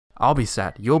I'll be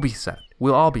sad. You'll be sad.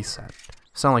 We'll all be sad.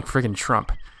 Sound like friggin'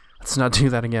 Trump. Let's not do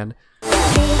that again.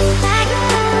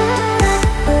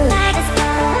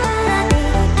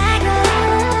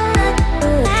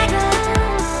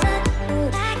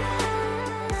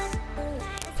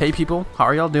 Hey people, how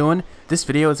are y'all doing? This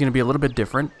video is going to be a little bit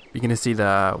different. You're going to see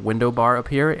the window bar up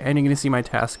here, and you're going to see my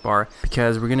taskbar,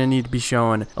 because we're going to need to be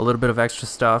showing a little bit of extra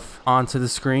stuff onto the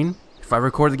screen. If I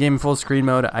record the game in full screen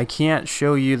mode, I can't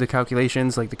show you the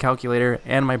calculations like the calculator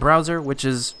and my browser, which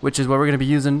is what we're going to be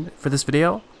using for this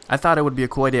video. I thought it would be a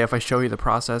cool idea if I show you the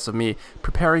process of me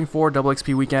preparing for double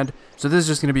XP weekend. So this is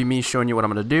just going to be me showing you what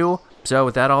I'm going to do. So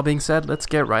with that all being said, let's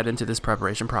get right into this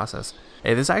preparation process.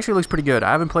 Hey, this actually looks pretty good.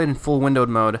 I haven't played in full windowed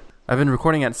mode. I've been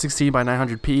recording at 16 by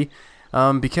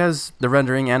 900p because the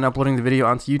rendering and uploading the video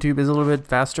onto YouTube is a little bit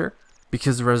faster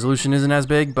because the resolution isn't as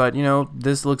big, but you know,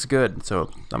 this looks good.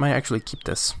 So I might actually keep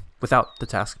this without the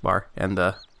taskbar and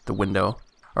the window.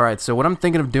 Alright, so what I'm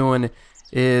thinking of doing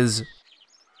is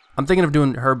I'm thinking of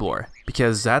doing Herblore,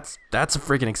 because that's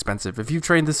friggin' expensive. If you've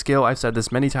trained this skill, I've said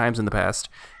this many times in the past,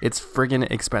 it's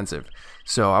friggin' expensive.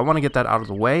 So I want to get that out of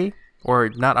the way, or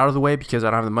not out of the way because I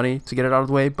don't have the money to get it out of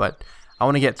the way, but I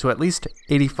want to get to at least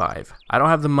 85. I don't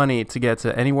have the money to get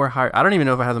to anywhere higher. I don't even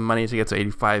know if I have the money to get to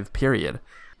 85, period.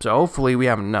 So hopefully we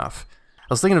have enough. I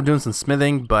was thinking of doing some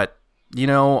smithing, but you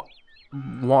know,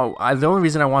 the only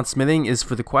reason I want smithing is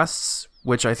for the quests,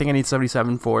 which I think I need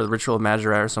 77 for the Ritual of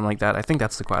Majoret or something like that. I think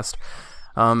that's the quest.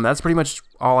 That's pretty much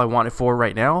all I want it for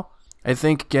right now. I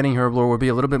think getting Herblore would be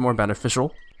a little bit more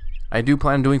beneficial. I do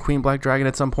plan on doing Queen Black Dragon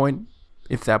at some point,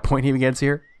 if that point even gets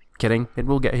here. Kidding, it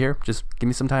will get here, just give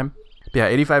me some time. But yeah,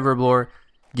 85 Herblore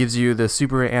gives you the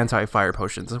super anti-fire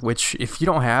potions, which if you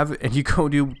don't have and you go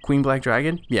do Queen Black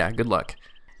Dragon, yeah, good luck.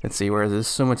 Let's see, where there's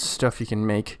so much stuff you can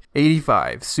make.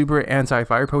 85 super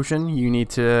anti-fire potion. You need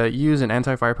to use an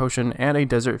anti-fire potion and a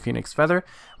Desert Phoenix Feather,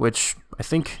 which I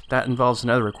think that involves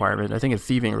another requirement. I think a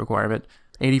thieving requirement.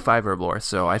 85 Herblore.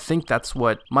 So I think that's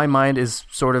what my mind is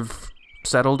sort of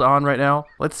settled on right now.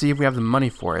 Let's see if we have the money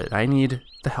for it. I need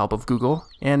the help of Google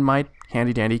and my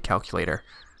handy dandy calculator.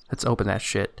 Let's open that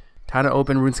shit. Time to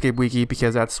open RuneScape Wiki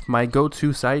because that's my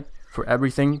go-to site for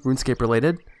everything RuneScape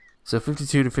related. So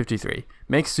 52 to 53.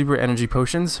 Make super energy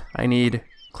potions. I need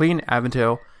clean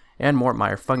Aventil and Mort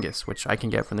Meyer fungus, which I can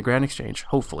get from the Grand Exchange,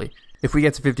 hopefully. If we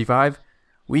get to 55,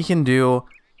 we can do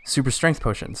super strength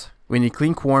potions. We need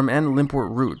clean Quorum and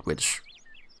Limpwort Root, which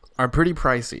are pretty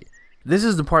pricey. This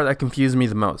is the part that confused me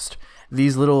the most.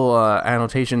 These little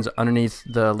annotations underneath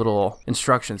the little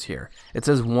instructions here. It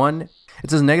says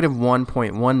negative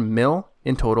 1.1 mil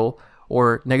in total,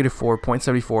 or negative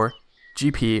 4.74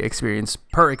 GP experience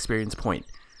per experience point.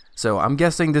 So I'm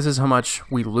guessing this is how much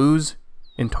we lose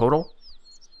in total.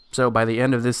 So by the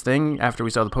end of this thing, after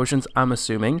we sell the potions, I'm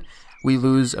assuming we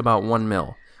lose about 1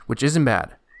 mil, which isn't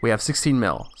bad. We have 16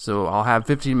 mil, so I'll have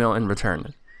 15 mil in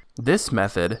return. This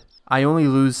method, I only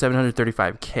lose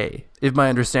 735k, if my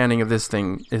understanding of this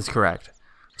thing is correct.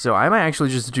 So I might actually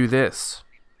just do this,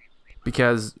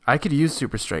 because I could use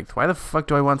super strength. Why the fuck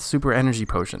do I want super energy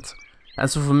potions?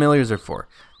 That's what familiars are for.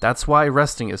 That's why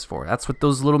resting is for. That's what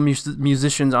those little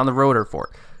musicians on the road are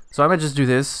for. So I might just do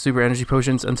this, super energy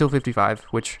potions, until 55,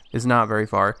 which is not very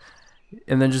far,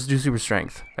 and then just do super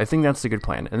strength. I think that's the good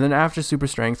plan. And then after super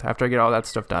strength, after I get all that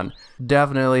stuff done,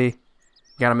 definitely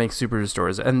gotta make super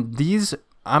restores. And these,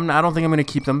 I don't think I'm gonna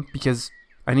keep them because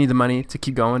I need the money to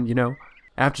keep going, you know.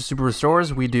 After super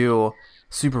restores, we do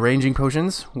super ranging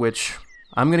potions, which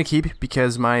I'm gonna keep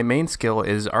because my main skill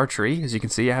is archery. As you can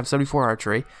see, I have 74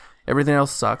 archery. Everything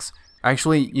else sucks.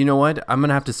 Actually, you know what? I'm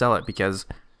gonna have to sell it because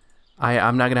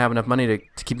I'm not gonna have enough money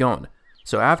to keep going.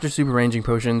 So after super ranging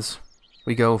potions,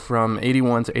 we go from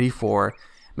 81 to 84,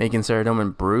 making Ceridome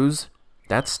and Bruise.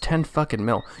 That's 10 fucking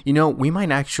mil. You know, we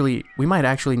might actually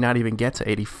not even get to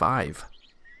 85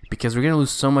 because we're gonna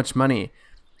lose so much money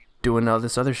doing all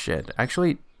this other shit.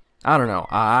 Actually, I don't know.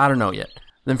 I don't know yet.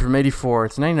 Then from 84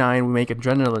 to 99, we make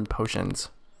Adrenaline Potions.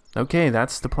 Okay,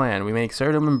 that's the plan. We make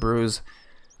Ceridome and Bruise,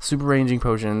 Super Ranging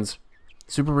Potions,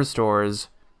 Super Restores,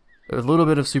 a little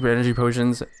bit of Super Energy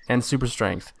Potions, and Super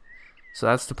Strength. So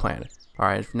that's the plan.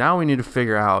 Alright, now we need to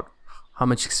figure out how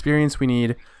much experience we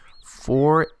need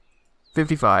for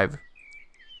 55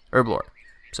 Herblore.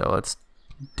 So let's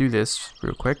do this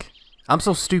real quick. I'm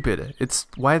so stupid.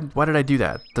 Why did I do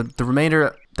that? The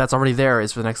remainder that's already there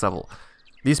is for the next level.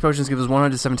 These potions give us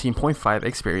 117.5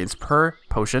 experience per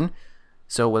potion.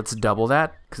 So let's double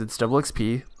that, because it's double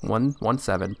XP,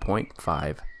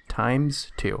 117.5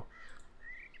 times 2.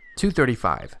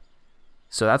 235.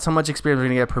 So that's how much experience we're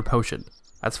going to get per potion.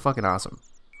 That's fucking awesome.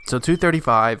 So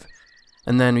 235,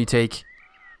 and then we take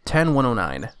 10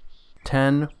 109.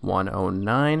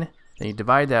 10,109. Then you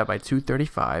divide that by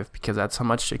 235 because that's how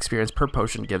much experience per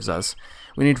potion gives us.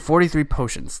 We need 43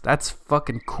 potions. That's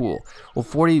fucking cool. Well,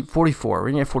 44. We're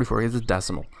gonna get 44 because it's a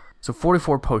decimal. So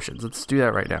 44 potions. Let's do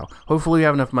that right now. Hopefully we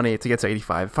have enough money to get to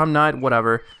 85. If I'm not,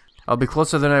 whatever. I'll be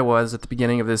closer than I was at the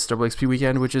beginning of this double XP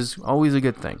weekend, which is always a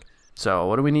good thing. So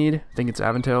what do we need? I think it's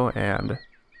Avanto and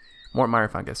Mort Mire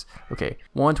Fungus. Okay,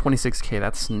 126k.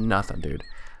 That's nothing, dude.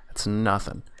 That's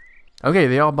nothing. Okay,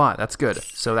 they all bought. That's good.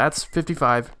 So that's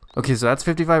 55. Okay, so that's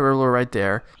 55 Urlor right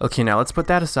there. Okay, now let's put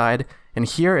that aside. And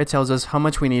here it tells us how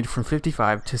much we need from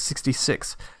 55 to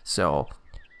 66. So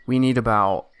we need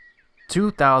about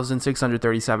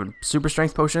 2,637 super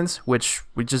strength potions, which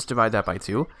we just divide that by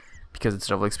 2 because it's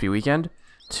double XP weekend.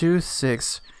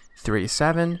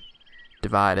 2,637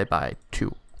 divided by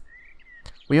 2.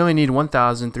 We only need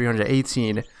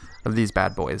 1,318 of these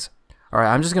bad boys. Alright,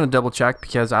 I'm just going to double check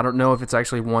because I don't know if it's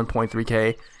actually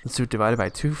 1.3k. Let's do it divided by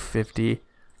 250.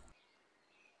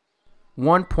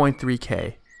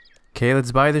 1.3k. Okay,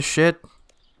 let's buy this shit.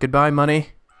 Goodbye, money.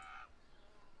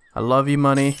 I love you,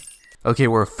 money. Okay,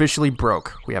 we're officially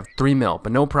broke. We have 3 mil,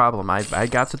 but no problem. I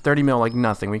got to 30 mil like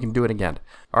nothing. We can do it again.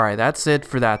 Alright, that's it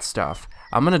for that stuff.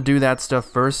 I'm gonna do that stuff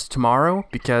first tomorrow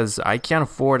because I can't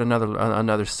afford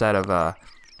another set of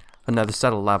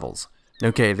levels.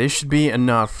 Okay, this should be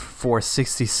enough for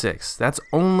 66. That's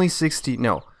only 60.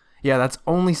 No, yeah, that's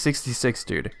only 66,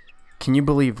 dude. Can you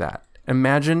believe that?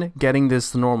 Imagine getting this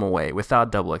the normal way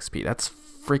without double XP. That's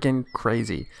freaking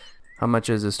crazy. How much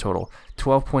is this total?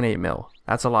 12.8 mil.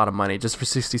 That's a lot of money just for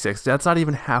 66. That's not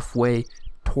even halfway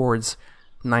towards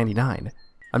 99.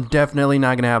 I'm definitely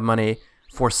not going to have money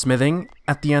for smithing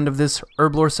at the end of this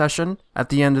Herblore session, at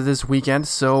the end of this weekend,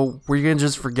 so we're going to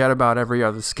just forget about every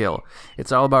other skill.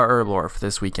 It's all about Herblore for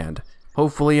this weekend.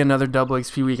 Hopefully another double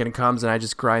XP weekend comes and I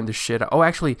just grind the shit out. Oh,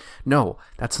 actually, no,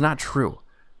 that's not true.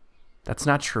 That's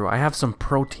not true. I have some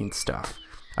protein stuff.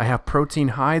 I have protein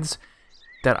hides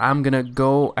that I'm going to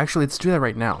go... Actually, let's do that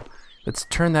right now. Let's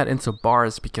turn that into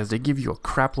bars because they give you a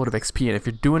crap load of XP. And if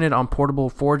you're doing it on portable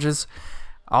forges,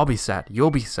 I'll be set.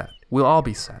 You'll be set. We'll all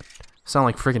be set. Sound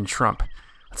like friggin' Trump.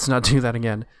 Let's not do that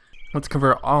again. Let's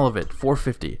convert all of it.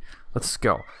 450. Let's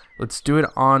go. Let's do it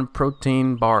on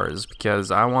protein bars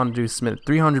because I want to do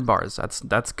 300 bars.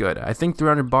 That's good. I think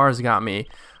 300 bars got me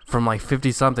from like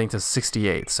 50 something to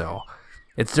 68. So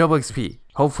it's double XP.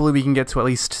 Hopefully we can get to at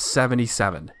least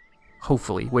 77.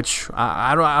 Hopefully, which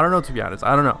I don't know, to be honest.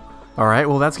 I don't know. Alright,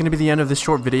 well that's going to be the end of this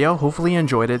short video. Hopefully you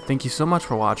enjoyed it. Thank you so much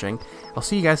for watching. I'll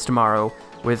see you guys tomorrow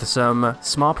with some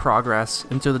small progress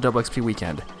into the double XP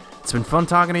weekend. It's been fun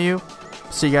talking to you.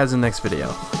 See you guys in the next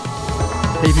video.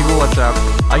 Hey people, what's up?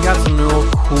 I got some new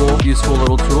cool, useful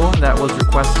little tool that was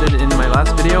requested in my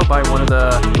last video by one of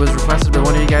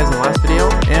you guys in the last video,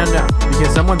 and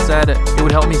because someone said it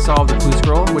would help me solve the clue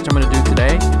scroll, which I'm going to do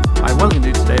today. I was going to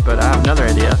do today, but I have another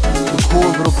idea. A cool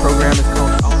little program is called